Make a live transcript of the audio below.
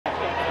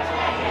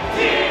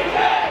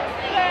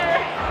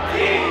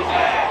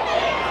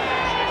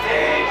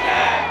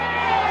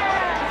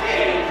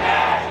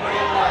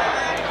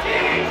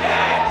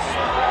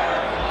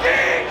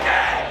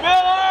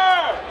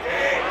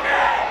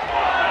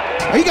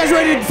guys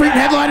ready to freaking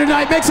headline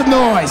tonight? Make some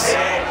noise.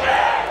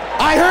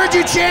 I heard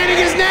you chanting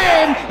his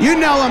name. You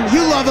know him, you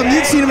love him,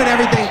 you've seen him in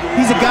everything.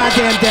 He's a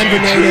goddamn Denver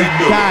native.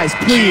 Guys,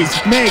 please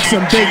make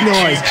some big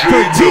noise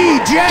for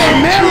DJ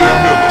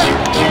Miller!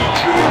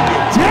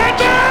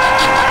 Denver!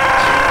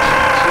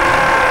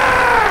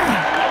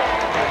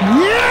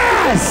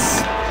 Yes!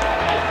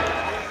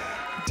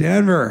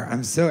 Denver,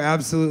 I'm so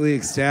absolutely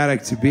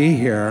ecstatic to be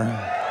here.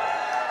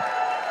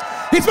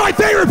 It's my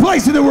favorite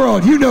place in the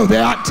world, you know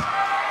that.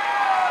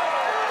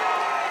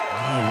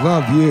 I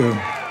love you.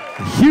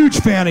 A huge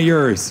fan of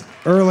yours,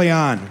 early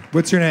on.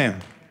 What's your name?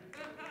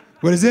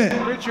 What is it?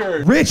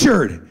 Richard.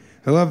 Richard!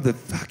 I love the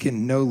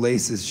fucking no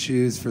laces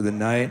shoes for the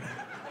night.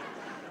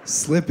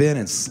 Slip in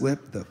and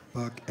slip the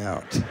fuck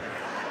out.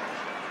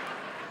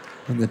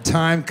 When the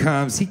time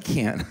comes, he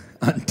can't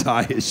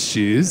untie his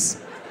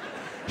shoes.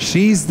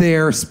 She's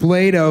there,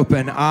 splayed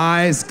open,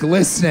 eyes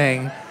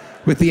glistening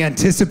with the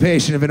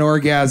anticipation of an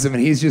orgasm,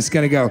 and he's just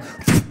gonna go.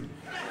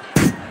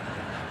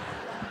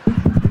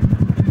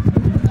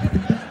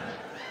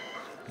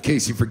 In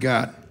case you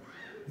forgot,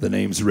 the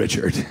name's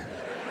Richard.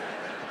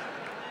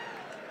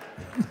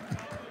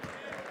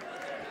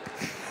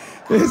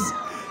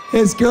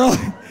 His girl,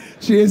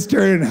 she just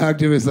turned and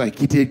hugged him. Was like,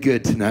 "You did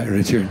good tonight,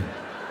 Richard.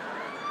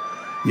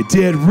 You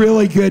did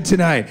really good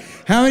tonight."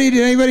 Did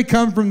anybody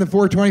come from the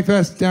 420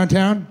 Fest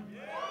downtown?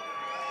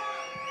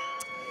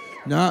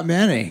 Not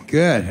many.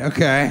 Good.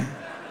 Okay.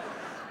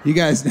 You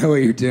guys know what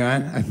you're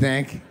doing, I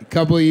think. A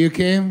couple of you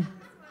came.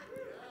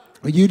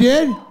 You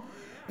did?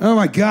 Oh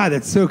my God,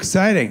 that's so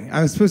exciting.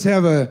 I was supposed to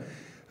have a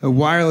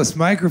wireless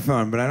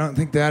microphone, but I don't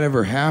think that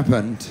ever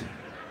happened.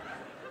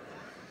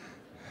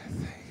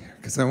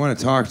 Because I want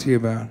to talk to you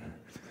about.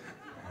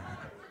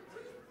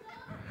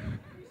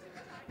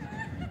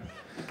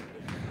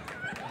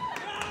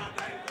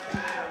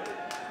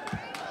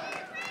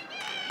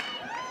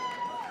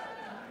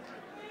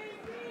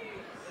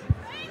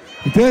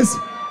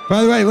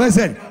 By the way,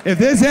 listen, if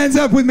this ends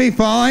up with me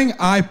falling,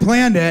 I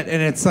planned it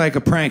and it's like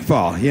a prank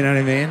fall, you know what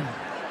I mean?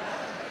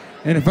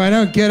 And if I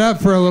don't get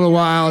up for a little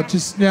while,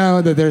 just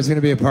know that there's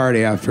gonna be a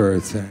party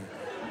afterwards.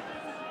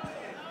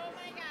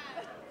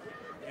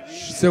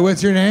 So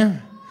what's your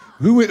name?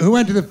 Who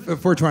went to the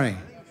 420?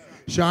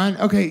 Sean?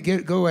 Okay,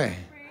 go away.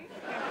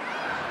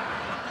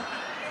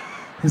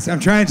 I'm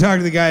trying to talk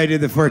to the guy who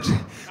did the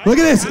 420. Look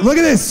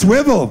at this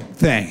swivel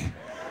thing.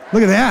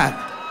 Look at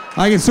that.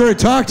 I can sort of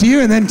talk to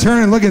you and then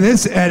turn and look at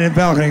this end and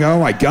balcony and go, oh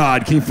my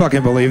God, can you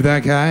fucking believe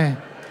that guy?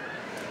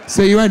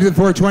 So you went to the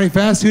 420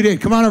 Fest? Who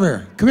did? Come on over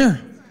here. Come here.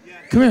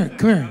 Come here.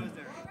 Come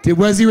here.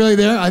 Was he really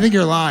there? I think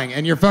you're lying.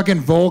 And your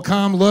fucking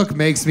Volcom look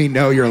makes me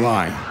know you're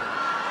lying.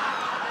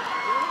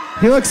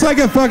 He looks like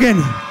a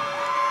fucking,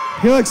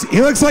 he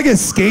looks like a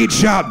skate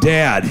shop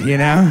dad, you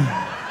know?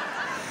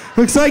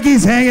 Looks like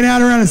he's hanging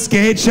out around a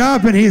skate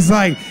shop and he's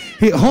like,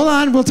 hold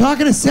on, we'll talk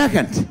in a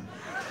second.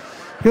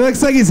 He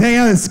looks like he's hanging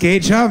out at a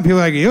skate shop and people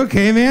are like, you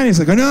okay, man? He's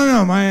like, oh,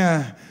 no,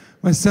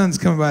 my son's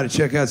coming by to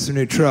check out some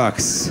new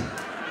trucks.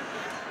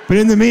 But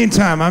in the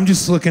meantime, I'm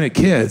just looking at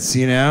kids,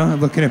 you know?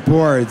 I'm looking at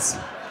boards.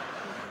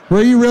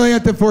 Were you really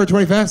at the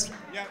 420 Fest?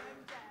 Yep.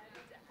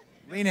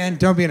 Lean in,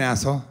 don't be an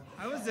asshole.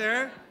 I was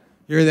there.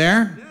 You were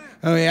there? Yeah.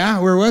 Oh yeah?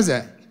 Where was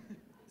it?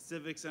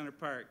 Civic Center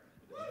Park.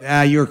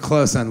 Yeah, you were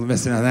close on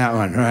missing on that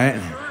one, right?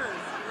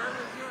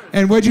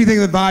 And what'd you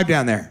think of the vibe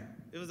down there?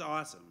 It was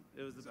awesome.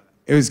 It was the best.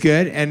 It was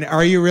good? And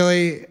are you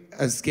really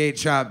a skate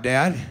shop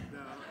dad?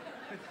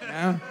 No.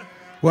 No?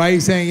 Why are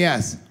you saying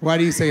yes? Why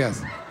do you say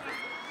yes?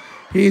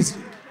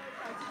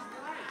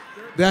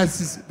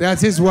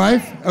 That's his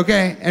wife?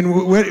 Okay, and he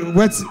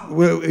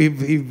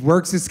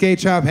works at a skate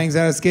shop, hangs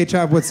out at a skate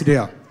shop, what's the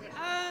deal?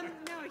 No,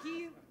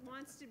 he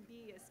wants to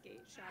be a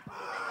skate shop.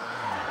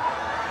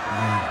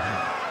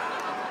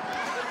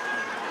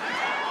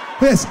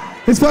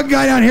 This fucking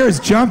guy down here is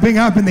jumping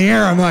up in the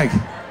air, I'm like.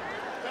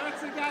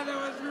 That's the guy that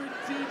was rude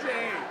TJ.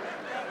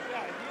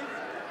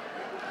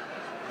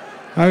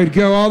 I would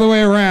go all the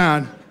way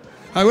around.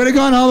 I would have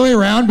gone all the way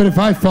around, but if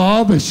I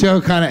fall, the show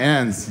kind of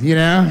ends, you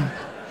know?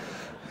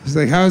 He's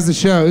like, how was the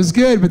show? It was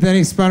good, but then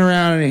he spun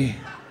around and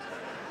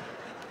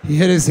he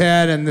hit his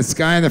head, and this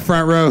guy in the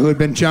front row who had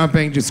been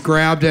jumping just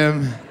grabbed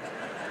him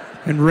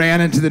and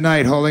ran into the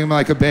night holding him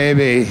like a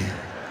baby.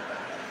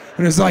 And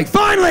it was like,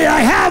 finally, I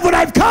have what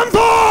I've come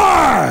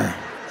for!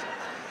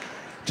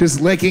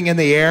 Just licking in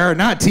the air,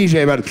 not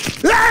TJ, but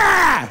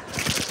ah!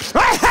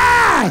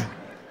 Ah!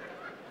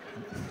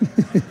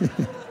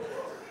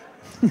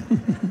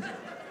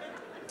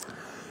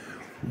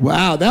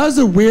 Wow, that was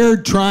a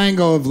weird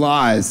triangle of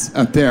lies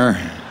up there.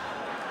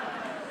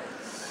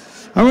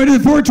 I went to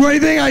the 420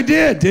 thing? I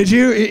did. Did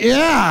you?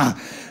 Yeah.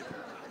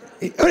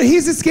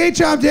 He's a skate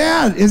shop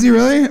dad. Is he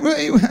really?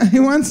 He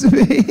wants to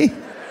be.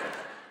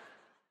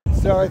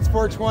 So it's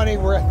 420.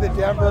 We're at the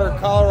Denver,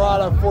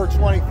 Colorado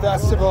 420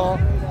 Festival.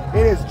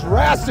 It has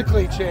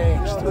drastically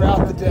changed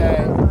throughout the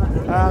day.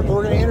 But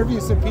we're going to interview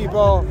some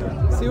people,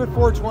 see what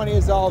 420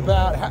 is all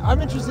about.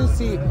 I'm interested to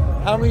see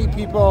how many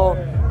people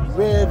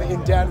live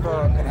in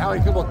Denver and how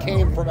many people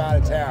came from out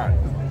of town.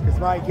 because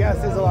my guess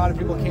is a lot of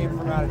people came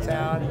from out of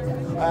town.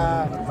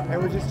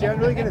 And we're just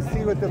generally going to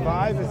see what the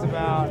vibe is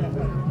about.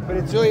 But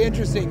it's really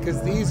interesting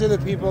because these are the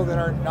people that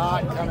are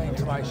not coming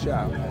to my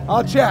show.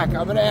 I'll check.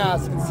 I'm going to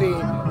ask and see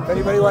if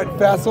anybody went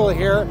festival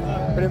here.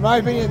 But in my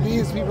opinion,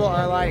 these people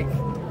are like,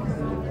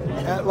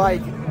 at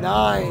like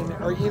 9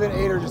 or even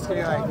 8 are just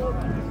going to be like,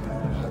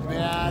 oh,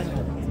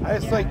 man, I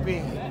just like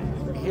being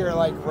here,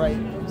 like right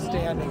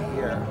standing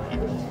here.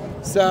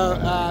 So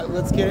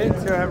let's get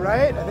into it,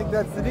 right? I think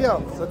that's the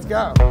deal. So let's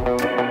go.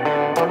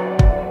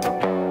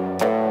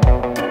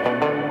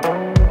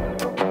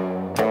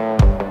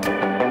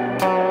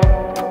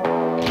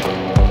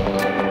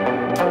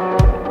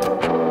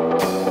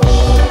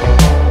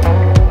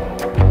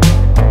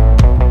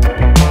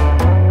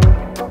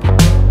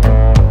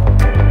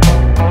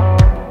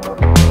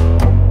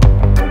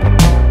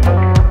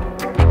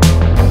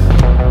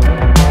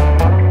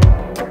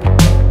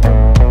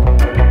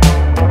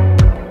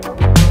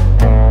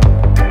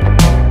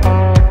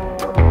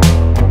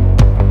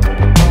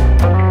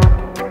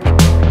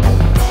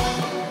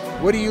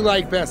 What do you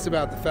like best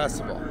about the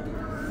festival?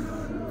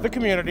 The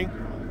community,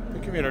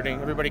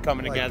 everybody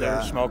coming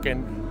together, smoking,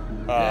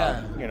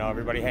 you know,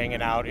 everybody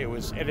hanging out.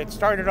 It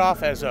started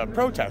off as a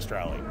protest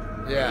rally,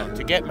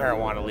 to get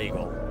marijuana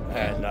legal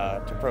and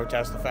to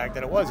protest the fact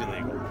that it was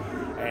illegal.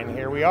 And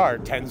here we are,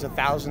 tens of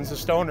thousands of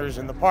stoners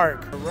in the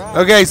park.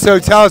 Okay, so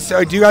tell us,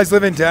 do you guys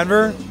live in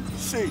Denver?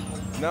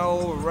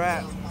 No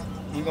rap.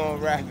 We gonna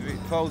rap it.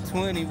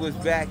 420 was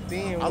back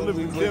then. I live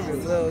in Denver.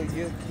 Little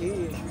young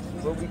kid,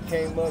 but we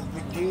came up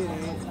to get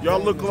it. Y'all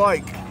look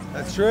alike.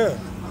 That's true.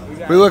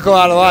 We look a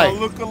lot alike.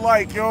 Y'all look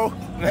alike, yo.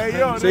 Hey,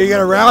 yo. So you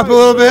gonna rap a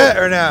little bit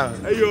or no?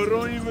 Hey, yo,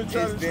 don't even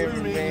try to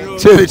swim me, yo.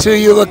 Two,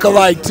 you look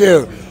alike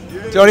too.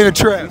 Don't even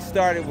trip. We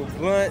started with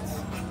blunts.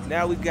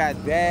 Now we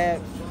got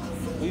dabs.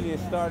 We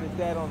didn't started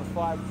that on the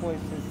 5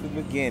 points since the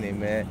beginning,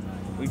 man.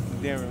 We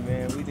from Denver,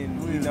 man. We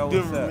know what's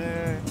Denver, up.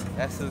 man.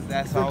 That's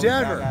From all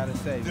Denver. I gotta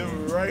say, man.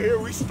 Denver, right here.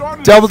 We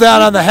started. Double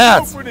down on the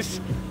hats. Look,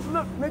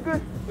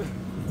 nigga.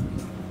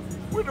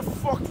 Where the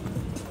fuck?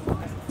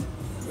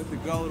 With the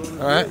gold on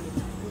the All right.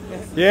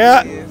 wrist.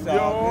 Yeah. It's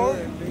all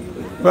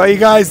good. Well, you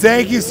guys,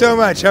 thank you so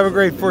much. Have a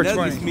great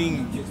 420. Nuggets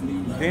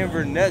mean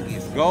Denver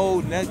Nuggets,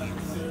 gold nuggets.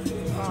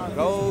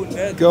 Gold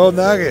nuggets. Gold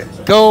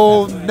nugget.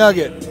 Gold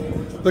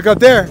nugget. Look up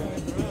there.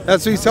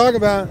 That's what he's talking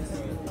about.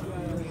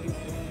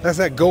 That's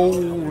that gold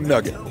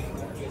nugget.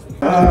 You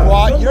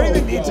don't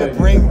even need to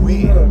bring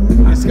weed.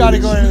 You just got to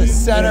go into the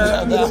center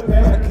of that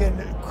fucking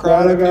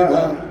crowd of people.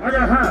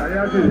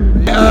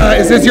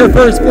 Is this your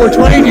first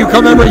 420? Do you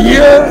come every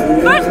year?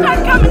 First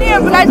time coming here,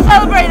 but I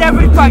celebrate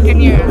every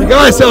fucking year. You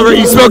guys celebrate.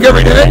 You smoke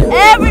every day?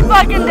 Every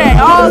fucking day,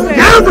 all day.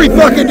 Every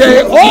fucking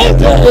day, all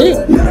day,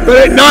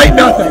 but at night,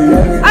 nothing.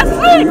 I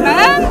sleep,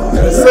 man.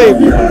 Gotta sleep.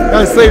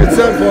 Gotta sleep at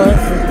some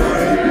point.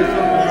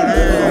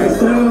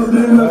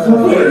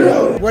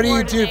 What do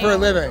you do for a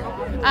living?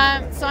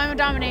 So I'm a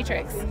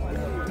dominatrix.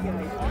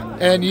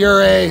 And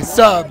you're a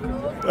sub.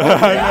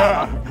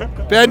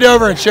 Bend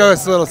over and show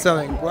us a little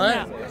something.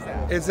 What?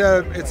 No. It's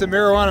a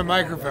marijuana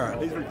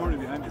microphone. He's recording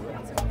behind you.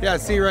 Yeah,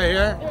 see right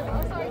here?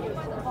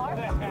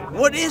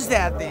 What is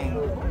that thing?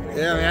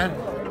 Yeah, man.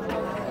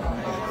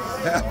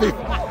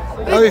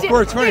 Happy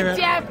 420, man.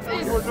 The depth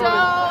is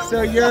so.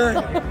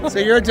 So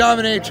you're a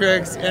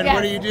dominatrix, and Yes.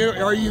 what do you do?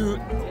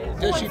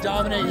 Does she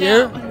dominate No,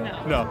 you?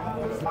 no.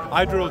 No.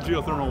 I drill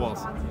geothermal wells.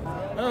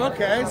 Oh,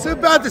 okay. So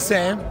about the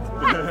same.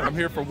 I'm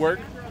here for work,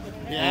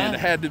 and I Yeah.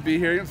 had to be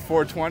here. It's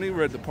 420.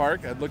 We're at the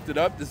park. I looked it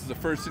up. This is the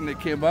first thing that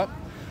came up.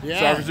 So I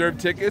Yeah. reserved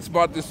tickets,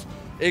 bought this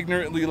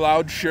ignorantly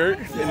loud shirt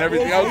and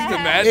everything else to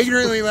match.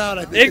 Ignorantly loud,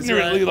 I think.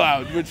 Ignorantly is right.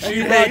 loud, which And she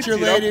you brought hates, your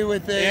you know? lady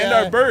with and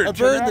our bird. a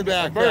bird in the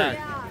Our backpack. bird.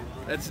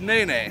 That's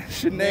Nene.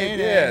 Sinead, Nene.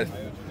 yeah.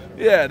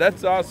 Yeah,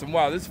 that's awesome.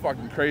 Wow, this is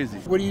fucking crazy.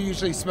 What do you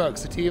usually smoke?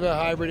 Sativa,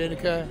 hybrid,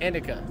 indica?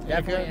 Indica.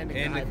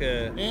 Definitely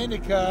indica.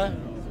 Indica.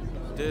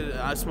 Dude,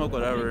 I smoke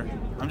whatever.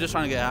 I'm just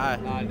trying to get high.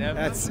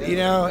 That's,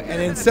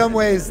 and in some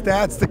ways,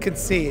 that's the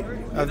conceit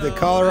of the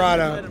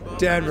Colorado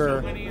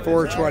Denver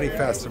 420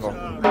 Festival.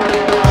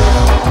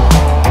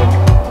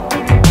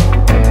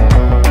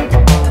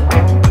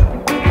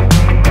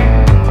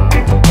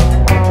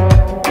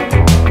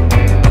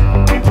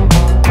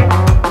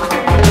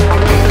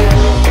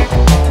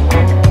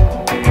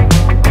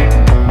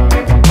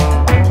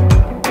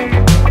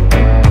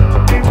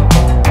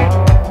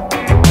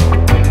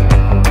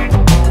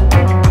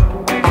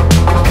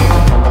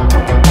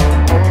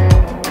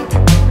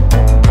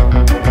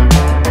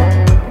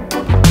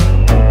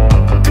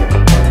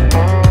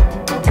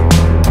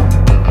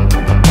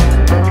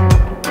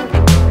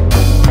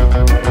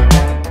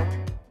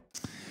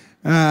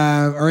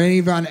 Are any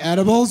of you on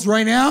edibles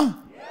right now?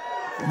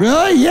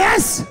 Really?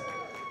 Yes?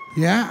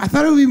 Yeah, I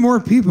thought it would be more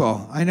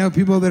people. I know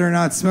people that are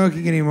not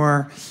smoking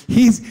anymore.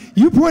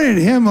 You pointed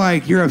at him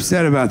like you're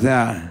upset about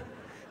that.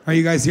 Are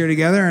you guys here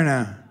together or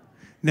no?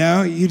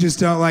 No, you just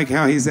don't like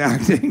how he's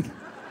acting.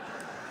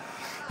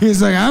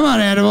 He's like, I'm on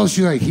edibles.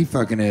 She's like, he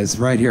fucking is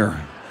right here.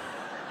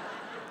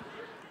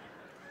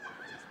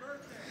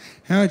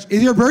 How much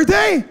is your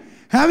birthday?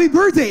 Happy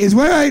birthday.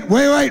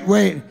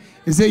 Wait.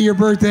 Is it your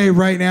birthday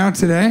right now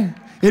today?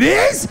 It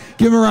is?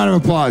 Give him a round of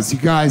applause, you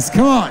guys.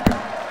 Come on.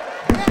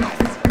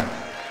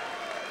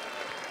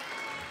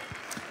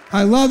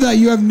 I love that.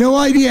 You have no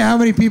idea how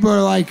many people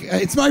are like,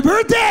 it's my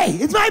birthday.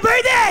 It's my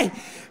birthday.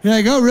 You're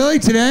like, oh, really?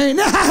 Today?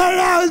 No,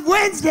 it's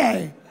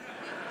Wednesday.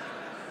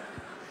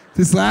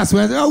 This last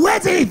Wednesday? Oh,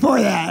 Wednesday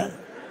before that.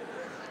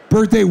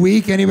 Birthday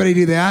week? Anybody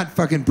do that?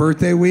 Fucking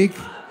birthday week?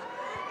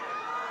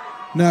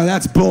 No,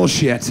 that's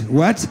bullshit.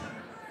 What?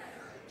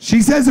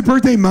 She says a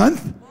birthday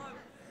month?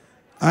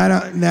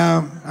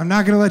 No, I'm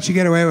not going to let you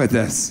get away with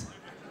this.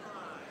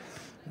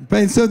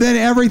 But so then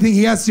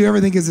he has to do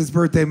everything because it's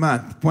birthday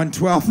month.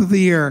 1/12 of the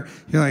year,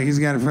 you're like, he's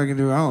got to fucking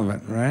do all of it,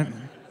 right?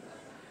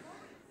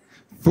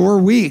 4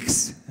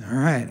 weeks. All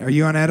right. Are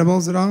you on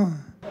edibles at all?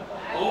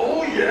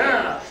 Oh,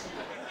 yeah.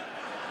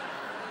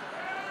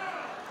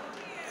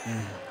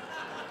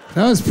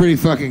 That was pretty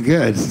fucking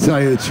good, to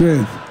tell you the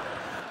truth.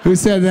 Who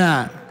said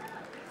that?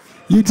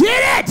 You did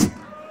it!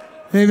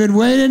 They've been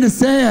waiting to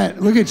say it.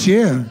 Look at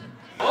you.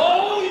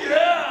 Oh,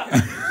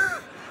 yeah.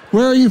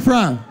 Where are you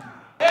from?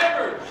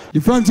 Denver.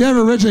 You're from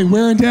Denver originally.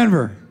 Where in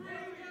Denver?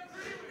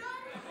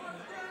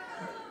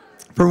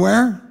 From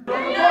where?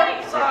 From the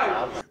north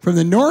side. From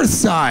the north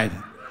side.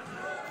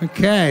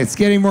 Okay, it's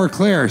getting more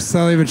clear,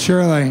 slowly but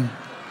surely.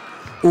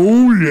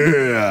 Oh,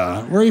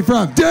 yeah. Where are you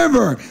from?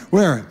 Denver.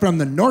 Where? From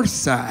the north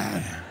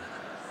side.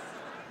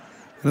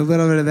 A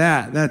little bit of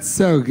that. That's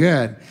so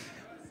good.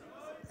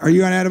 Are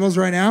you on edibles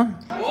right now?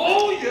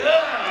 Oh,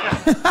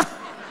 yeah.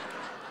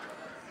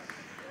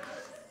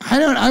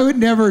 I would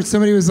never,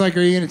 somebody was like,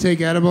 are you going to take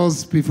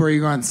edibles before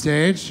you go on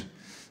stage?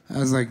 I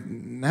was like,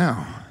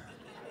 no.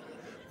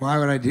 Why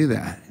would I do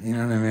that? You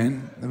know what I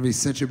mean? That'd be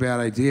such a bad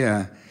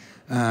idea.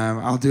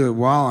 I'll do it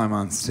while I'm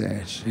on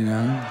stage, you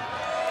know?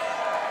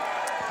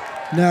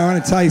 No, I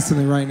want to tell you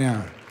something right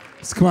now.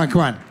 Just come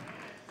on.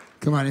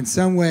 In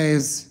some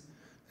ways,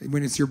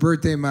 when it's your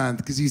birthday month,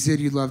 because you said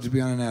you'd love to be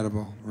on an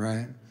edible,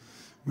 right?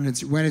 When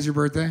is your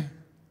birthday?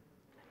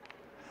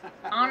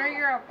 Honor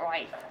your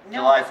wife.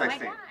 No, July my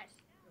 16th. gosh.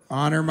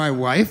 Honor my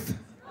wife?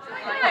 Oh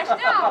my gosh,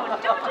 no,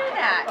 don't do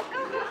that.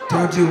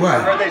 Don't do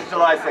what? My birthday's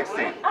July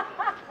 16th. Oh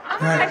my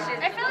gosh,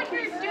 I feel like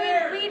you're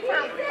doing weed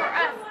for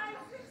us.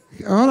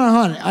 Hold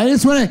on. I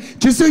just want to,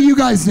 just so you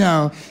guys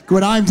know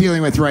what I'm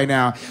dealing with right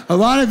now. A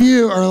lot of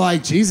you are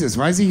like, Jesus,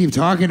 why does he keep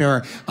talking to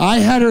her? I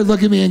had her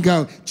look at me and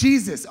go,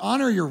 Jesus,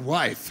 honor your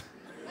wife.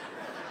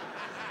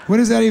 What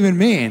does that even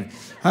mean?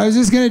 I was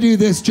just going to do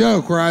this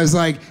joke where I was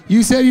like,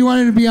 you said you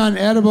wanted to be on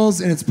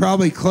edibles and it's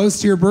probably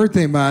close to your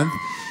birthday month.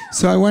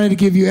 So I wanted to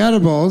give you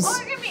edibles.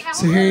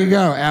 So here you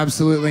go.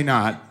 Absolutely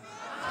not.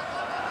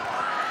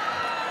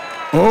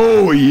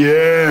 Oh,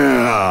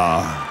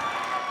 yeah.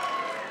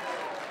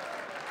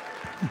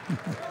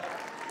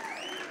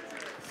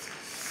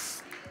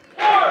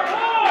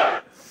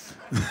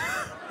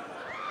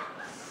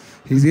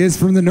 He is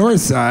from the north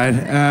side.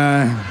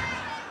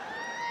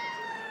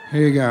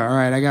 Here you go. All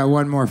right, I got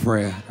one more for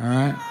you. All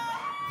right?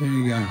 There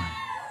you go.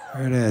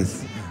 There it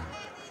is.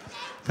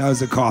 That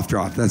was a cough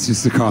drop. That's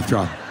just a cough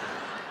drop.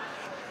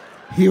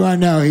 He won't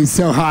know. He's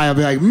so high, I'll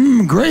be like,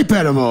 grape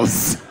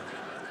edibles.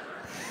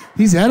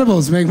 These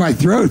edibles make my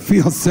throat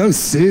feel so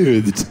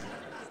soothed.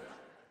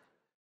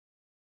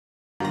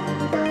 And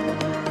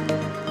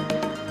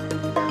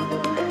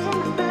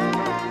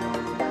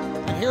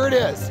here it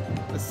is,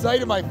 the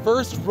site of my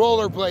first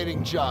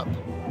rollerblading jump.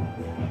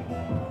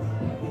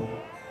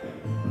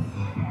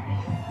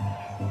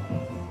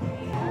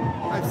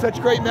 I have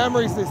such great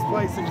memories of this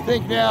place, and to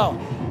think now,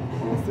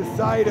 it's the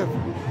site of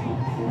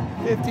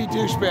 50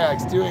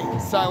 douchebags doing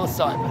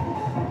psilocybin.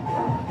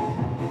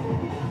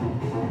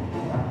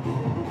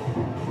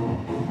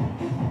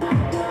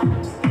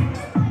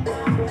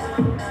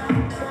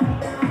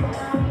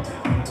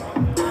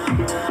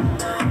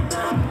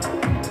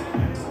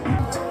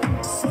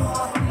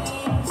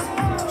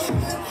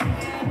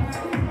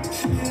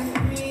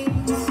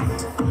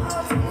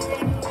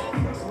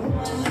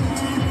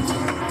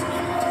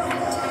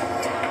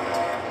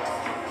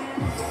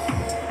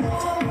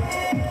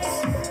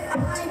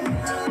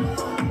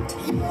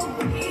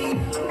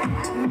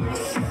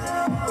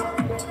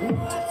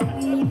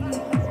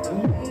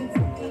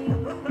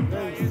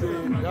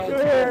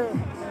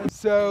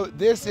 So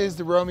this is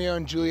the Romeo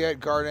and Juliet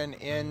Garden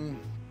in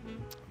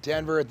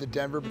Denver at the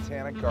Denver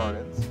Botanic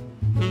Gardens.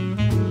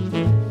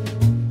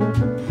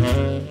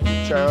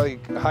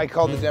 I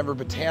call the Denver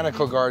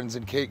Botanical Gardens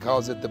and Kate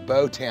calls it the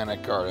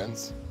Botanic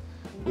Gardens,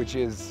 which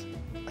is,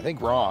 I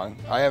think, wrong.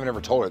 I haven't ever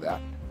told her that,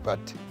 but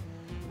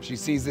if she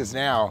sees this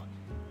now,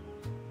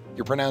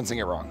 you're pronouncing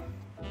it wrong.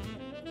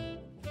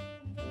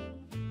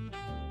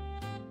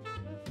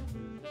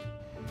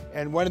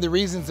 And one of the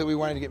reasons that we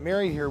wanted to get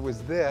married here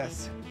was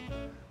this,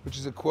 which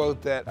is a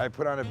quote that I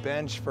put on a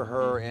bench for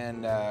her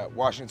in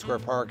Washington Square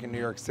Park in New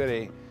York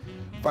City.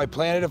 If I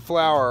planted a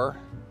flower,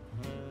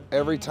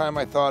 every time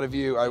I thought of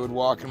you, I would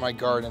walk in my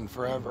garden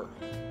forever.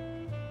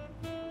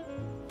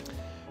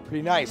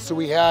 Pretty nice. So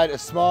we had a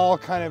small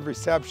kind of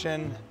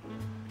reception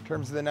in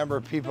terms of the number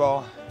of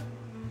people.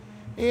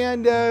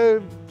 and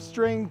a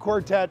string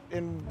quartet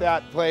in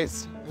that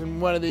place, in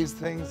one of these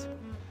things.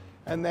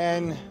 And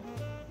then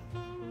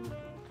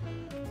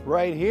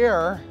right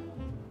here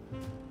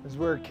is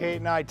where Kate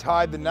and I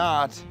tied the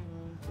knot.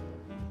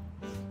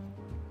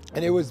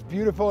 And it was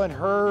beautiful, and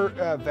her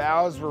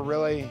vows were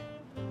really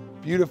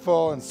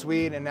beautiful and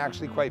sweet and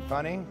actually quite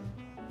funny.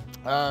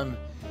 And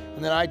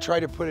then I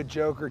tried to put a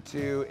joke or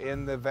two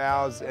in the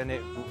vows, and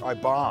I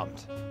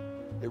bombed.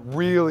 It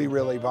really,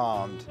 really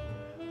bombed.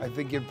 I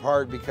think in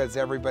part because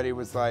everybody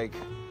was like,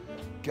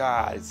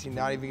 God, is he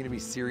not even gonna be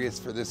serious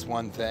for this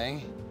one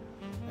thing?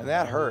 And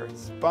that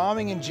hurts.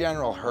 Bombing in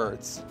general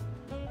hurts,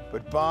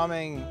 but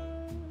bombing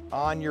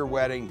on your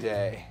wedding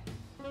day,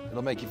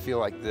 it'll make you feel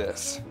like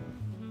this.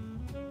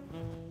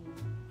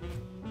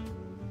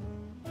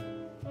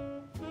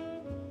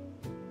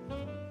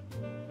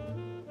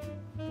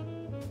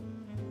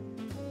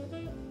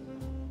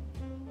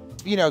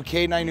 You know,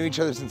 Kate and I knew each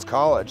other since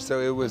college, so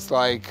it was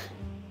like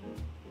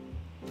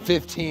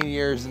 15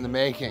 years in the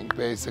making,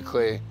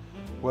 basically,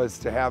 was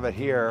to have it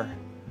here.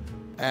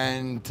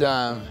 And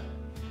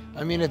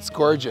I mean, it's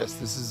gorgeous.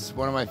 This is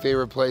one of my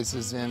favorite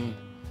places in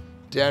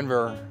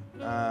Denver,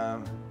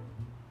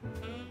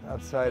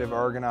 outside of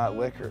Argonaut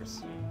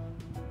Liquors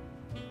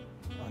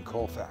on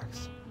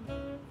Colfax.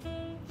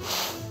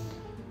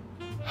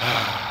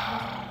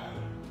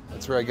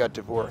 That's where I got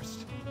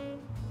divorced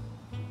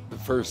the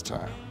first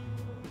time.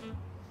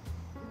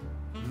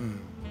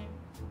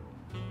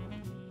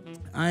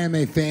 I am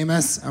I'm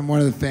one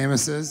of the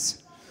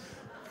famouses.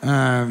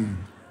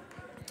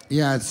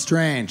 Yeah, it's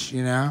strange,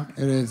 you know?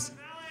 It is.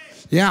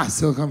 Yeah,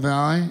 Silicon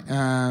Valley.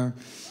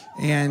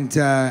 And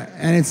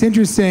it's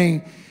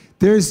interesting.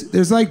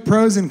 There's like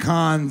pros and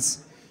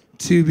cons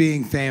to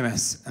being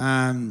famous.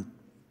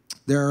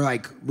 There are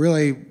like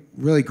really,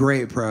 really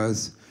great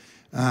pros.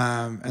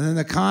 And then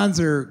the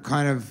cons are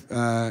kind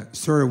of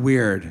sort of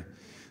weird.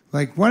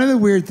 Like, one of the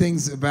weird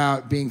things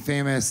about being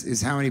famous is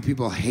how many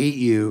people hate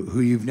you who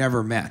you've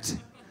never met.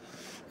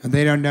 And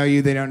they don't know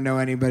you, they don't know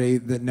anybody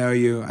that know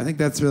you. I think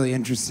that's really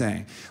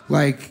interesting.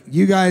 Like,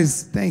 you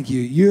guys, thank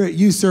you.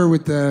 You sir,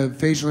 with the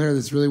facial hair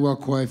that's really well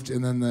coiffed,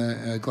 and then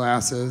the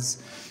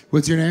glasses.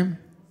 What's your name?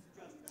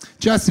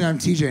 Justin, I'm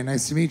TJ,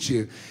 nice to meet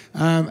you.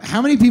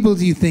 How many people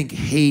do you think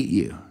hate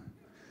you?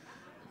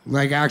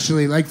 Like,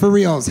 actually, like for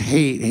reals,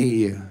 hate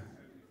you?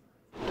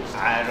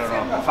 I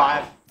don't know,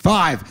 5?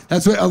 5.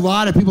 That's what a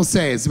lot of people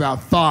say. It's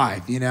about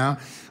 5, you know?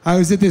 I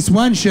was at this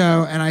one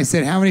show, and I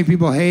said, how many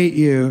people hate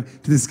you,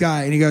 to this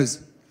guy? And he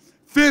goes,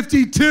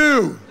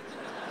 52.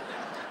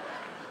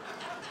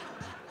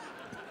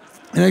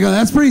 And I go,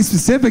 that's pretty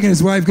specific. And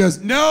his wife goes,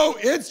 no,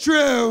 it's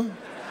true.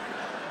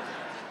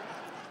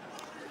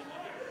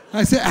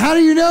 I said, how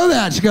do you know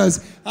that? She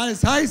goes, on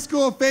his high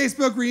school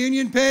Facebook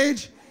reunion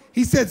page,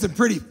 he said some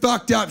pretty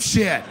fucked up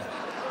shit.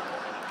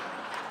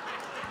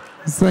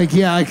 It's like,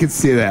 yeah, I could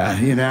see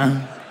that, you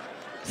know?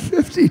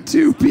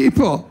 52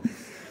 people.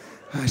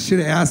 I should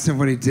have asked him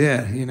what he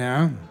did, you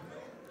know?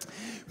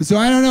 So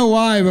I don't know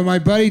why, but my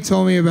buddy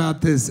told me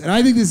about this, and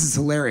I think this is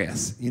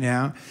hilarious, you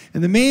know?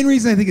 And the main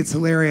reason I think it's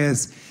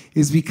hilarious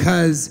is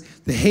because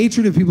the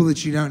hatred of people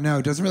that you don't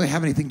know doesn't really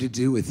have anything to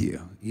do with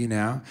you, you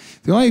know?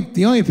 The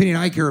only opinion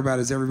I care about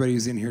is everybody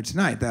who's in here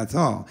tonight, that's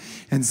all.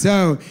 And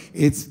so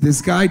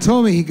this guy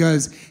told me, he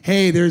goes,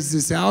 hey, there's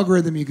this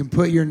algorithm you can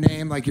put your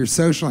name, like your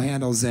social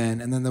handles in,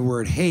 and then the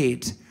word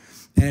hate,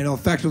 and it'll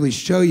effectively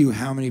show you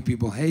how many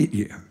people hate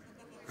you,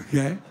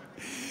 okay?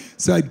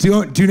 So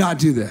do not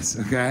do this,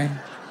 okay?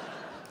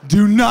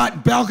 Do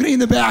not, balcony in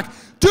the back,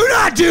 do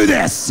not do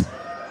this!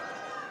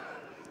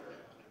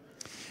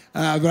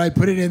 But I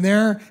put it in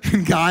there,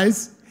 and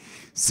guys,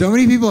 so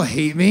many people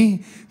hate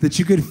me that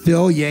you could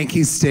fill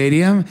Yankee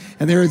Stadium,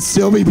 and there would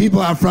still be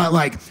people out front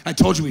like, I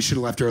told you we should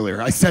have left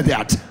earlier, I said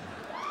that.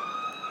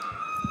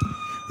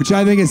 Which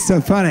I think is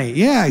so funny.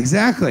 Yeah,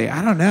 exactly,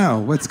 I don't know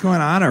what's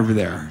going on over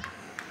there.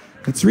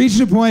 It's reached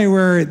a point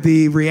where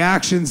the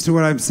reactions to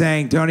what I'm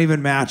saying don't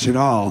even match at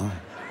all.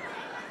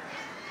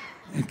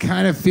 I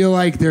kind of feel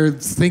like they're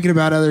thinking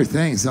about other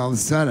things all of a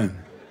sudden.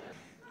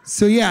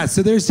 So yeah,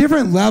 so there's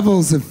different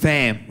levels of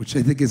fame, which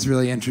I think is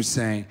really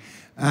interesting.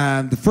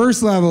 The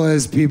first level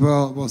is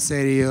people will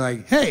say to you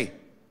like, hey,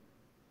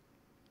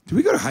 did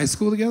we go to high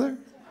school together?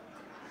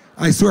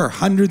 I swear,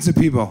 hundreds of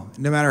people,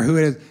 no matter who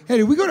it is. Hey,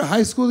 did we go to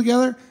high school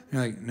together? And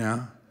you're like,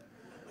 no.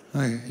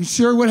 Like, you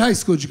sure? What high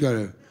school did you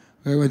go to?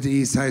 I went to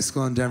East High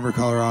School in Denver,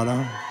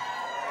 Colorado.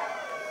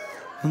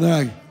 And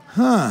they're like,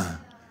 huh.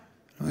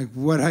 I'm like,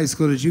 what high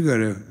school did you go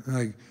to? They're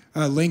like,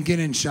 Lincoln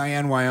in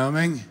Cheyenne,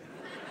 Wyoming.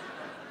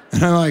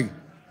 And I'm like,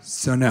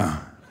 so no.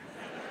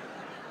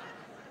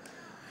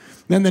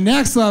 Then the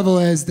next level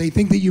is they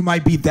think that you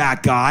might be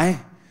that guy.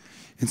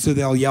 And so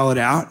they'll yell it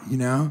out, you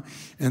know,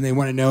 and they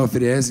want to know if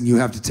it is, and you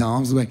have to tell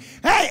them. So they're like,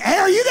 hey,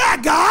 are you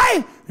that guy?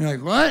 And you're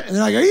like, what? And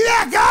they're like, are you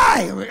that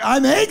guy? I'm like,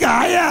 I'm a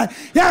guy, yeah.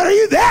 Yeah, are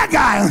you that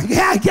guy? I'm like,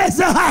 yeah, I guess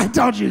so. I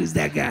told you it was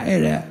that guy.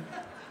 Yeah.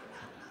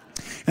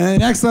 And the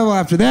next level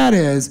after that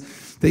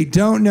is they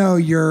don't know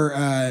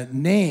your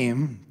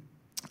name,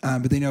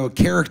 but they know a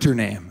character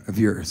name of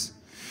yours.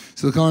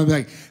 So he'll come over and be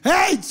like,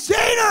 hey,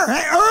 Shaner,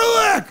 hey,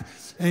 Ehrlich.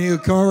 And he'll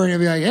come over and he'll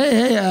be like,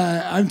 hey,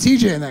 I'm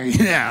TJ. And they're like,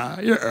 yeah,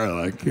 you're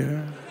Ehrlich.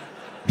 Yeah.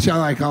 Which I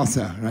like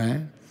also,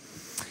 right?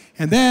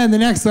 And then the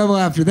next level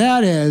after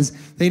that is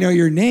they know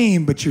your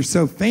name, but you're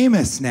so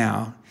famous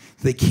now,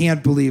 they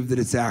can't believe that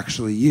it's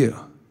actually you,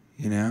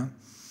 you know?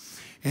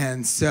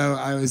 And so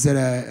I was at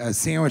a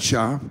sandwich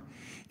shop,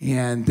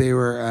 and they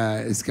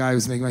were, this guy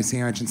was making my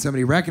sandwich, and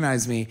somebody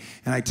recognized me,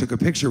 and I took a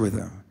picture with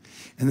him.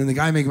 And then the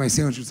guy making my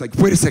sandwich was like,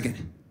 wait a second,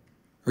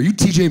 are you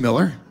TJ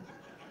Miller?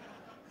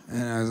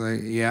 And I was like,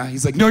 yeah.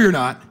 He's like, no, you're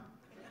not.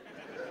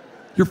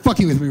 You're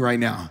fucking with me right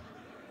now.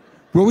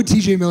 What would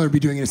TJ Miller be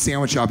doing in a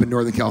sandwich shop in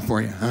Northern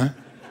California, huh?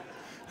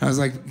 I was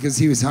like, because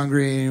he was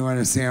hungry and he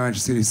wanted a sandwich,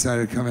 so he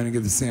decided to come in and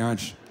get the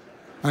sandwich.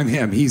 I'm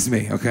him, he's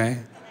me, okay?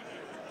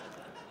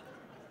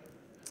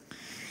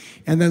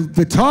 And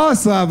the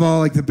tallest level,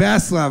 like the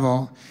best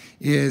level,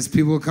 is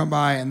people will come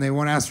by and they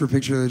won't ask for a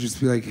picture, they'll just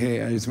be like,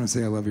 hey, I just want to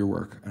say I love your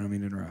work. I don't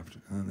mean to interrupt.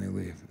 And then they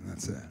leave, and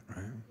that's it,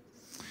 right?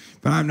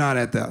 But I'm not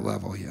at that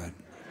level yet.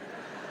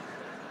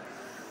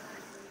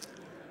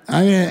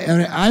 I'm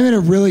at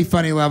a really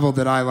funny level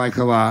that I like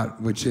a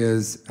lot, which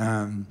is,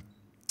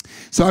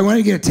 so I wanted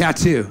to get a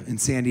tattoo in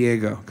San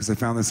Diego because I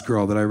found this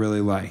girl that I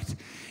really liked.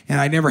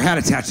 And I never had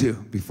a tattoo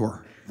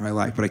before in my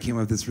life, but I came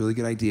up with this really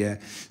good idea.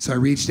 So I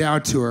reached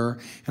out to her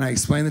and I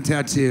explained the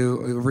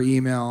tattoo over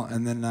email,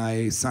 and then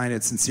I signed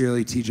it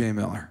sincerely, TJ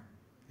Miller,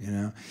 you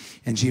know?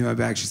 And she emailed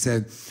back, she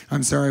said,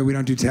 I'm sorry, we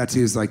don't do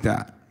tattoos like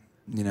that,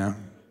 you know?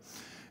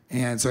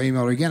 And so I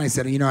emailed her again, I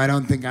said, you know, I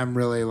don't think I'm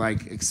really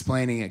like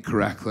explaining it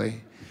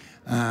correctly.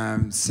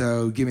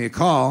 So give me a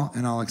call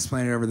and I'll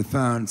explain it over the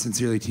phone.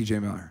 Sincerely,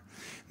 TJ Miller.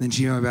 And then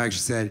she emailed me back. She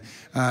said,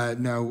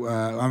 "No,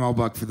 I'm all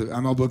booked for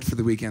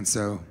the weekend.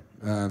 So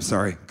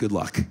sorry. Good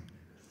luck."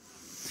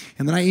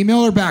 And then I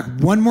emailed her back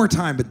one more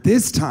time, but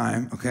this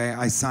time, okay,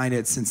 I signed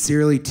it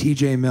sincerely,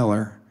 TJ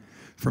Miller,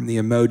 from the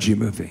Emoji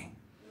Movie.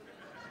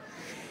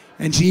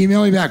 And she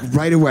emailed me back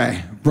right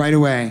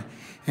away.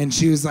 And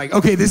she was like,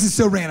 "Okay, this is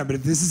so random, but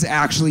if this is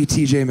actually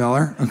TJ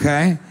Miller,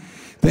 okay,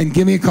 then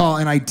give me a call."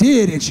 And I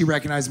did, and she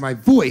recognized my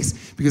voice,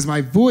 because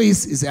my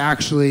voice is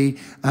actually,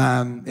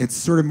 it's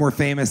sort of more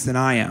famous than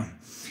I am.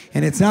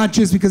 And it's not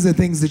just because of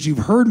things that you've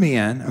heard me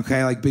in,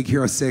 okay, like Big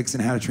Hero 6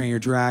 and How to Train Your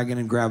Dragon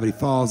and Gravity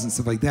Falls and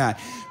stuff like that,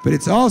 but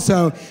it's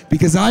also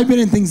because I've been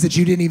in things that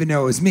you didn't even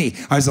know it was me.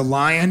 I was a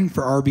lion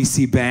for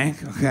RBC Bank,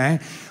 okay?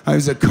 I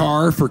was a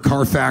car for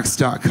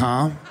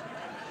Carfax.com.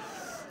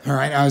 All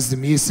right, I was the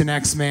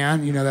Mucinex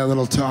man, you know, that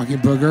little talking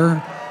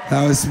booger?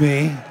 That was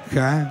me,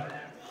 okay?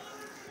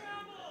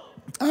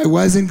 I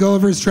was in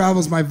Gulliver's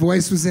Travels. My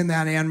voice was in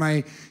that, and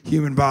my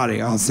human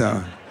body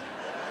also.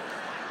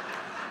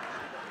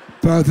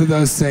 Both of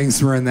those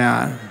things were in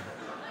that.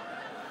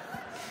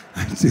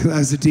 That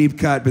was a deep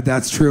cut, but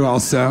that's true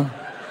also.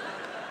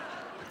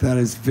 That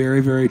is very,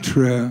 very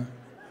true.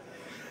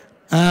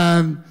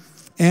 And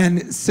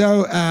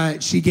so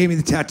she gave me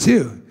the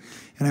tattoo.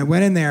 And I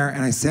went in there,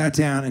 and I sat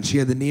down, and she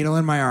had the needle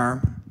in my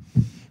arm.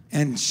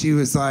 And she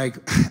was like,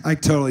 I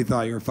totally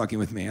thought you were fucking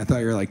with me. I thought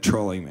you were, like,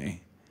 trolling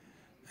me.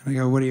 And I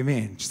go, what do you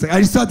mean? She's like, I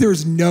just thought there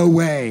was no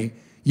way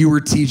you were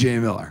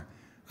TJ Miller.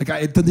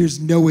 Like, there's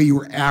no way you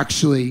were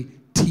actually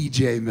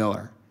TJ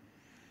Miller.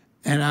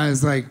 And I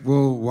was like,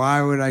 well,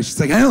 why would I? She's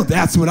like, I know,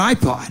 that's what I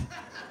thought.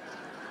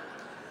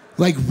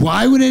 Like,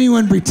 why would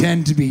anyone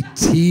pretend to be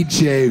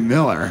TJ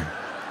Miller?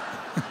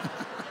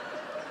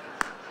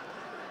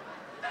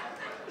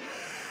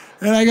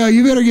 And I go,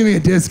 you better give me a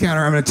discount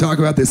or I'm going to talk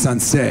about this on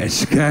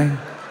stage, okay?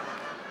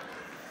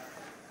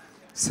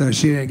 So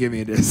she didn't give me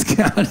a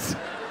discount.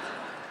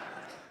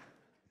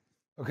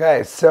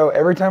 Okay, so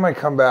every time I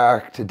come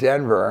back to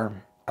Denver,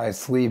 I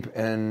sleep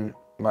in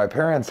my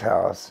parents'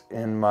 house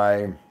in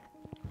my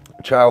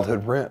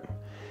childhood room.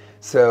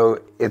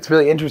 So it's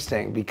really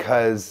interesting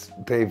because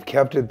they've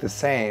kept it the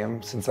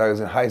same since I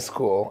was in high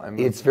school. I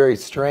mean, it's very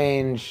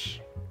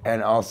strange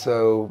and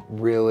also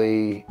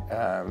really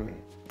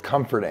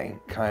comforting,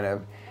 kind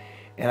of.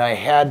 And I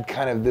had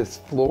kind of this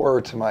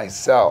floor to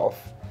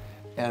myself.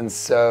 And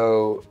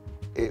so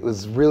it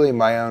was really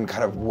my own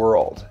kind of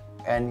world.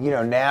 And you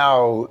know,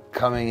 now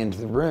coming into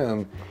the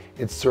room,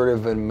 it's sort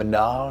of a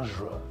menage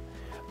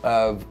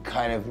of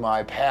kind of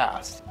my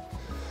past.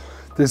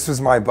 This was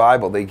my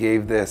Bible. They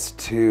gave this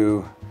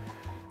to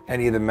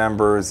any of the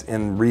members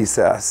in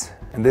recess.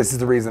 And this is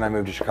the reason I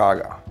moved to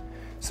Chicago.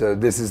 So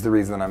this is the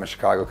reason that I'm a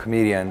Chicago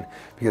comedian,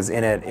 because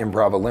in it,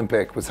 Improv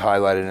Olympic was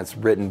highlighted, and it's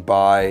written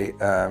by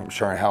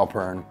Sharon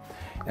Halpern.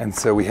 And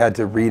so we had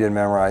to read and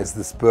memorize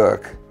this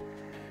book.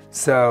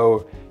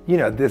 So, you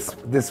know,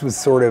 this was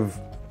sort of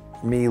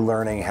me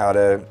learning how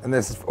to, and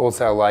this is Old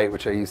Style Light,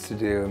 which I used to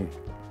do.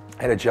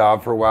 I had a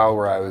job for a while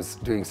where I was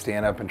doing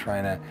stand-up and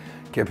trying to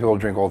get people to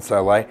drink Old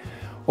Style Light.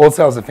 Old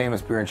Style is a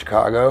famous beer in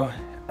Chicago.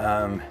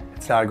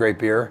 It's not a great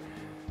beer.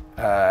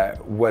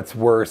 What's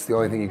worse, the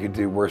only thing you could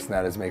do worse than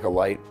that is make a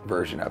light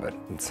version of it.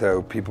 And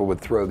so people would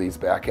throw these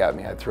back at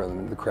me. I'd throw them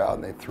into the crowd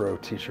and they'd throw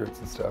t-shirts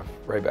and stuff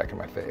right back in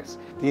my face.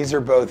 These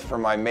are both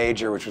from my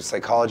major, which was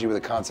psychology with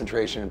a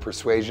concentration in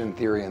persuasion,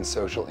 theory, and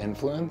social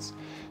influence.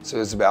 So it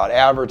was about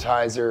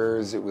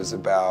advertisers, it was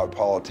about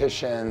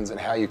politicians, and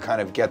how you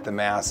kind of get the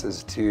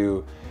masses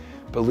to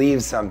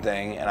believe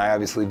something. And I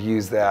obviously have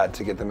used that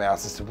to get the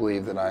masses to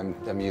believe that I'm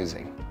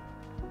amusing.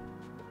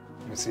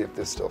 Let me see if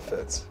this still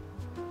fits.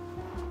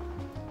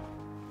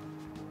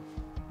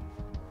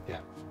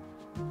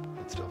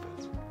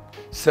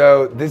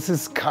 So this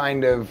is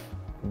kind of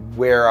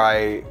where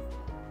I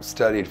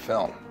studied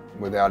film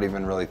without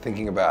even really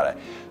thinking about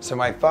it. So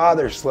my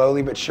father,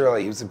 slowly but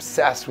surely, he was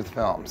obsessed with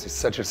films. He's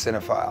such a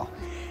cinephile.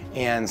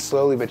 And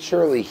slowly but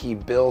surely, he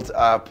built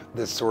up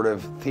this sort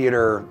of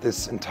theater.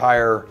 This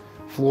entire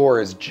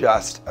floor is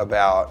just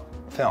about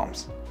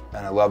films.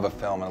 And I love a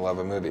film and I love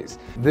a movies.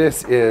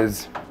 This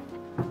is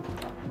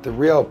the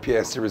real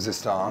pièce de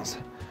résistance,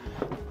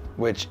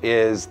 which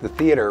is the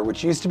theater,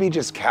 which used to be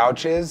just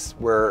couches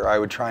where I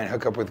would try and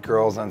hook up with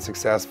girls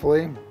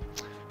unsuccessfully.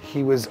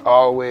 He was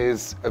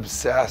always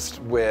obsessed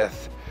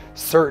with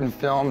certain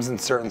films and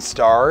certain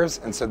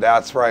stars, and so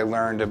that's where I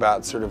learned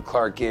about sort of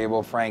Clark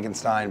Gable,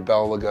 Frankenstein,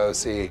 Bela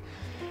Lugosi,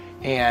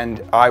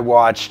 and I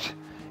watched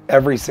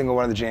every single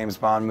one of the James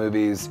Bond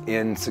movies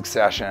in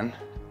succession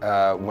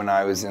when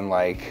I was in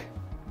like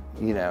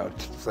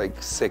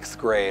 6th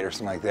grade or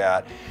something like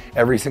that.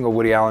 Every single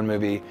Woody Allen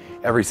movie,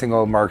 every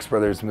single Marx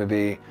Brothers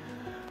movie,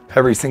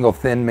 every single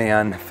Thin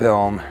Man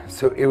film.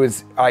 So it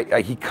was,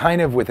 he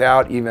kind of,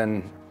 without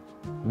even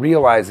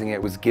realizing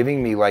it, was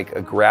giving me like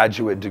a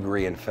graduate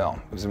degree in film.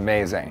 It was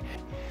amazing.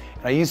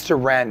 And I used to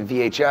rent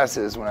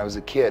VHSs when I was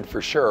a kid,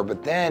 for sure,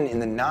 but then in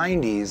the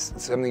 90s,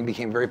 something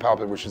became very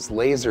popular, which was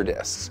laser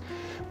discs,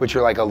 which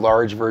are like a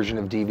large version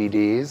of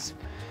DVDs.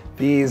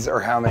 These are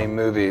how many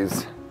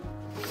movies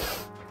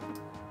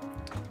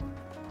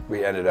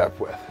we ended up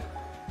with.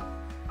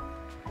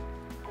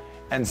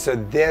 And so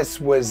this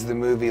was the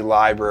movie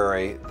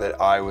library that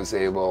I was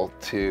able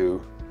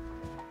to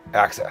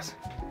access.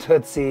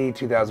 Tootsie,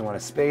 2001: A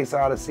Space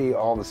Odyssey,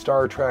 all the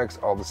Star Treks,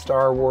 all the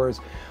Star Wars,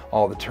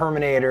 all the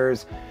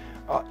Terminators,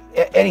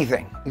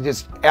 anything.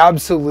 Just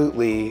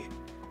absolutely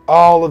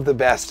all of the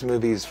best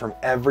movies from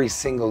every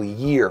single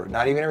year,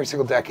 not even every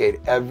single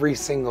decade, every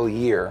single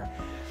year.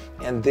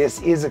 And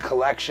this is a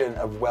collection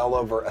of well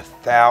over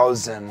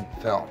 1,000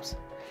 films.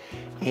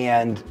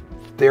 And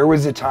there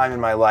was a time in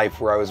my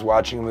life where I was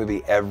watching a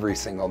movie every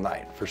single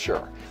night, for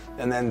sure.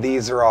 And then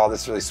these are all,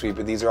 this is really sweet,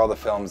 but these are all the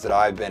films that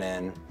I've been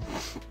in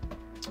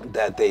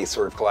that they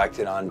sort of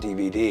collected on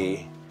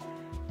DVD.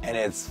 And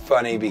it's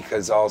funny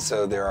because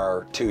also there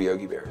are 2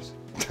 Yogi Bears.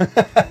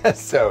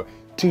 So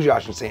 2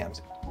 Josh and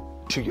Sam's,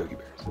 2 Yogi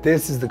Bears.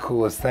 This is the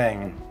coolest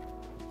thing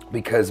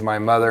because my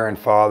mother and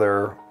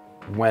father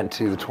went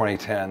to the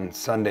 2010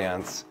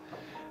 Sundance.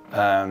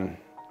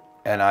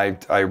 And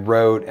I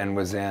wrote and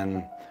was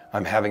in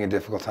I'm Having a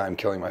Difficult Time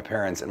Killing My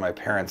Parents, and my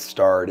parents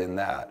starred in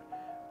that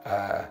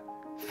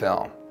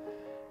film.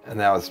 And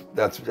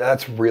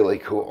that's really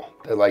cool.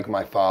 That like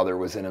my father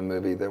was in a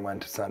movie that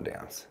went to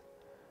Sundance,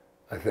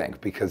 I think,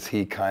 because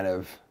he kind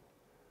of,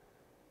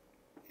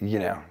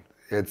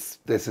 this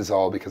is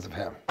all because of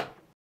him.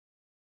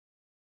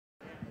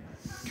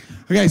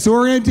 Okay, so what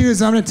we're gonna do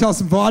is I'm gonna tell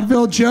some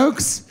vaudeville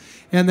jokes,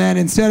 and then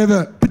instead of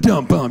a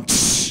ba-dum-bum,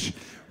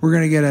 we're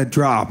gonna get a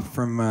drop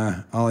from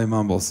Ollie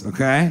Mumbles,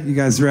 okay? You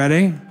guys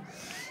ready?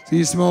 So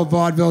use some old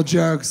vaudeville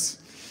jokes.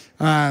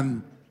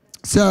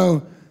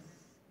 So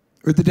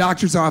we're at the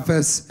doctor's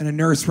office and a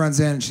nurse runs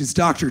in and she says,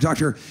 doctor,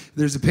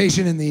 there's a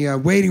patient in the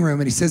waiting room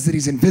and he says that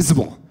he's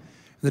invisible.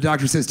 And the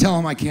doctor says, tell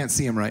him I can't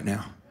see him right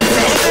now.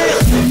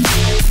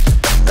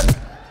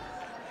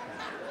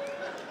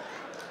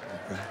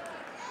 Okay.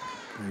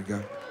 There you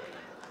go.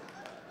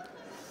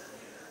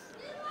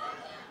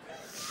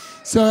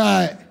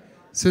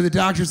 So the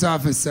doctor's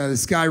office,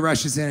 this guy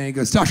rushes in and he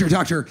goes, doctor,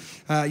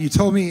 you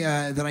told me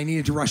that I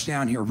needed to rush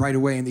down here right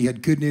away and that you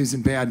had good news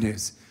and bad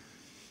news.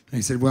 And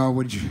he said, well,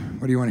 what do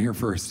you want to hear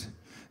first?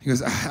 He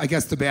goes, I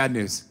guess the bad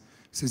news.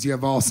 He says, you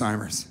have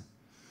Alzheimer's.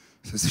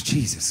 He says,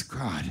 Jesus,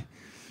 God,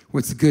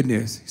 what's the good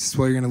news? He says,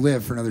 well, you're going to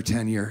live for another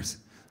 10 years.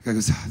 The guy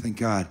goes, oh, thank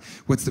God.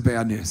 What's the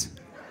bad news?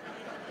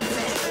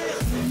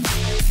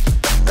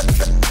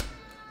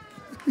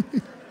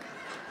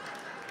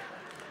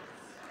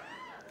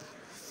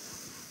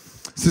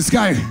 So this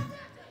guy,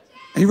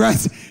 he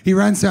runs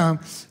home,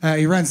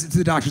 he runs to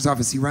the doctor's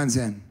office, he runs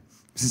in.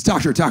 He says,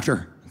 doctor,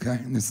 okay?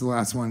 And this is the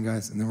last one,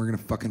 guys, and then we're gonna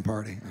fucking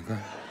party, okay?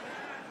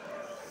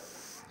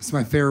 This is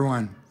my favorite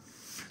one.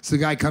 So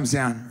the guy comes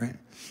down, right?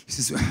 He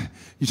says,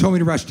 you told me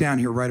to rush down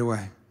here right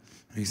away.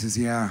 And he says,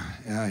 yeah,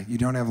 you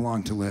don't have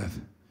long to live.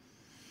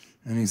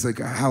 And he's like,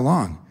 how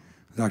long?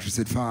 The doctor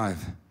said,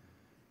 5.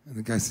 And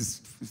the guy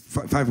says,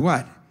 5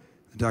 what?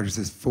 The doctor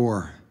says,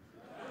 4,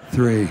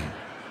 3,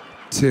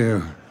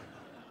 2.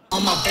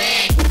 On my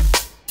back.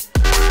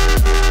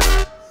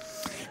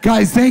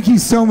 Guys, thank you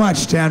so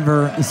much,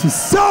 Denver. This was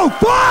so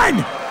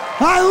fun!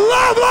 I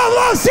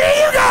love seeing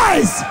you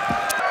guys.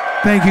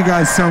 Thank you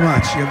guys so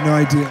much. You have no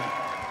idea.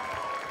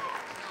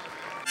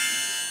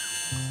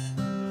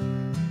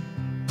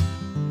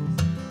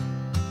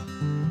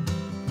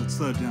 Let's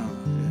slow it down.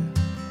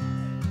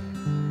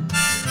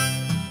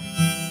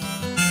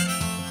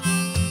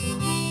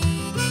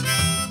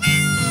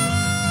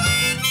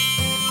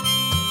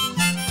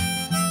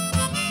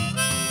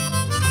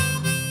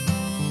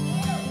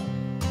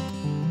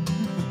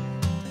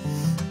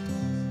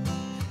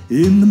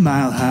 In the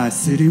mile-high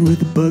city where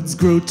the buds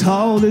grow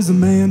tall, there's a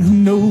man who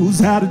knows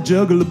how to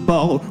juggle a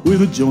ball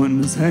with a joint in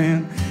his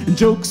hand. And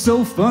jokes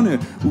so funny,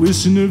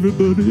 wishing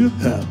everybody a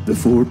happy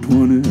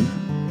 420.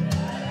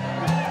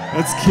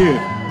 That's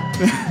cute.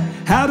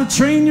 How to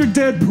Train Your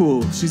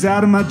Deadpool, she's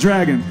out of my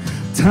dragon.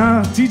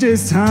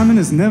 TJ's timing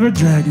is never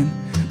dragging.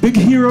 Big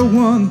Hero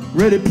 1,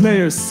 Ready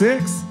Player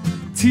 6.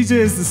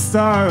 TJ's the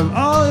star of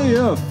all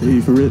your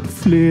favorite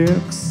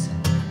flicks.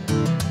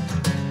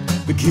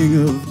 The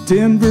king of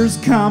Denver's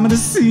comedy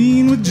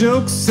scene with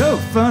jokes so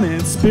funny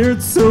and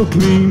spirits so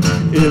clean.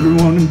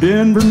 Everyone in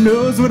Denver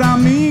knows what I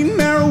mean.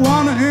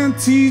 Marijuana and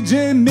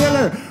TJ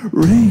Miller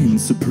reign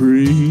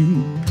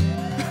supreme.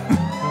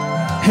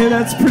 Hey,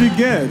 that's pretty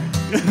good.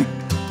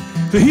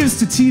 So here's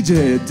to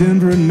TJ,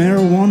 Denver and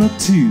Marijuana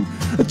too.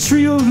 A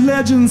trio of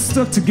legends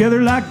stuck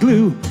together like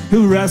glue,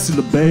 who wrestle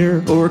a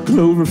bear or a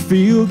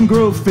Cloverfield and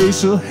grow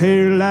facial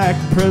hair like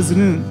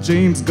President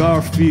James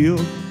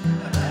Garfield.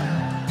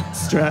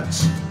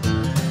 Stretch.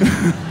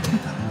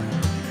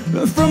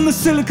 From the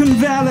Silicon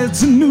Valley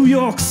to New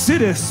York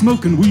City,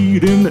 smoking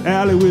weed in the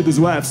alley with his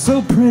wife.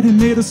 So pretty,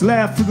 made us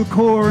laugh to the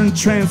core in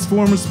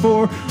Transformers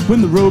 4.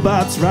 When the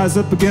robots rise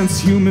up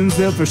against humans,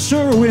 they'll for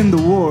sure win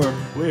the war.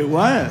 Wait,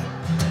 what?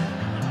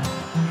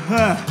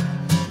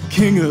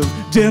 King of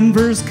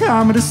Denver's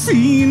comedy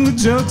scene with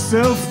jokes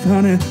so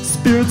funny,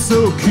 spirits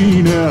so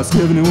keen. Ask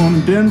everyone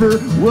in Denver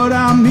what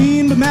I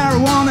mean, but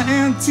Marijuana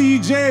and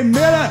TJ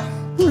Miller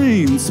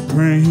reign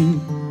supreme.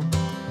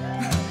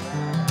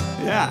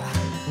 Yeah.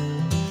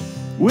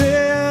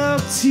 Well,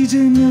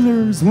 TJ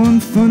Miller's one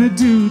funny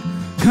dude.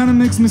 Kinda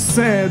makes me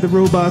sad the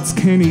robots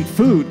can't eat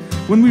food.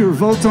 When we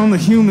revolt on the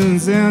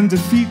humans and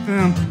defeat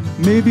them,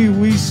 maybe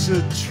we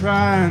should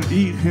try and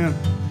eat him.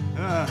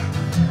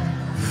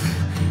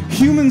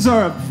 Humans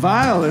are a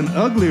vile and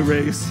ugly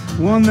race,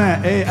 one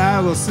that AI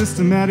will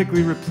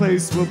systematically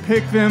replace. We'll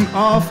pick them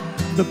off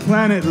the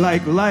planet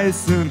like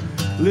lice and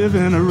live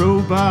in a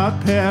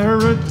robot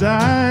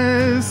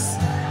paradise.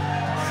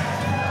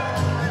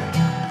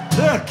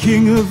 The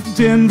king of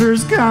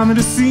Denver's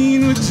comedy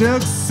scene with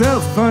jokes so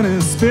funny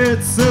and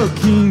spirits so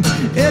keen.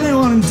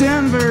 Anyone in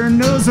Denver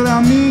knows what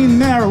I mean.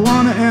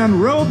 Marijuana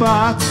and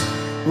robots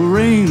will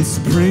reign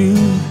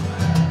supreme.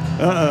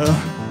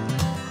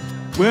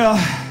 Well,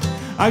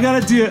 I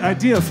got an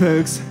idea,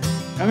 folks.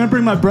 I'm gonna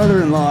bring my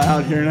brother-in-law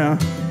out here now.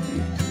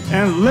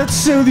 And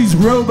let's show these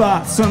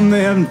robots something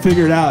they haven't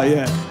figured out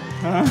yet.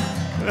 Huh?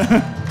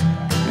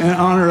 In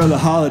honor of the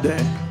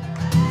holiday.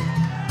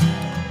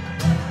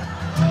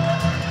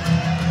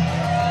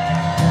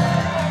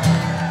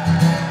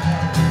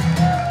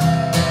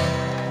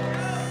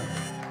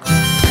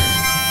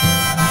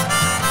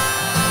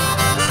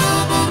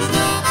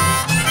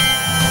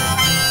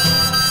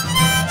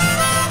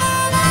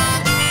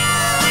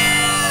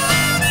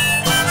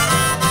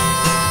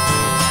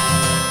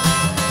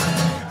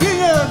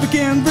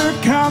 Denver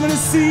comedy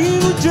scene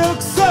with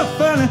jokes so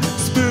funny,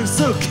 spirits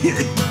so keen.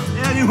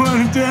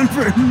 Anyone in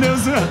Denver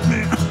knows what I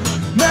mean.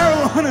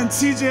 Marijuana and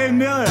TJ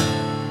Miller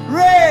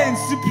reign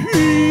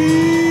supreme.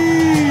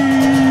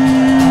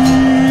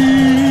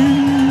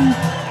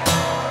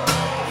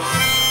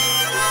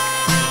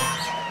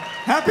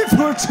 Happy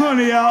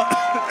 420 out.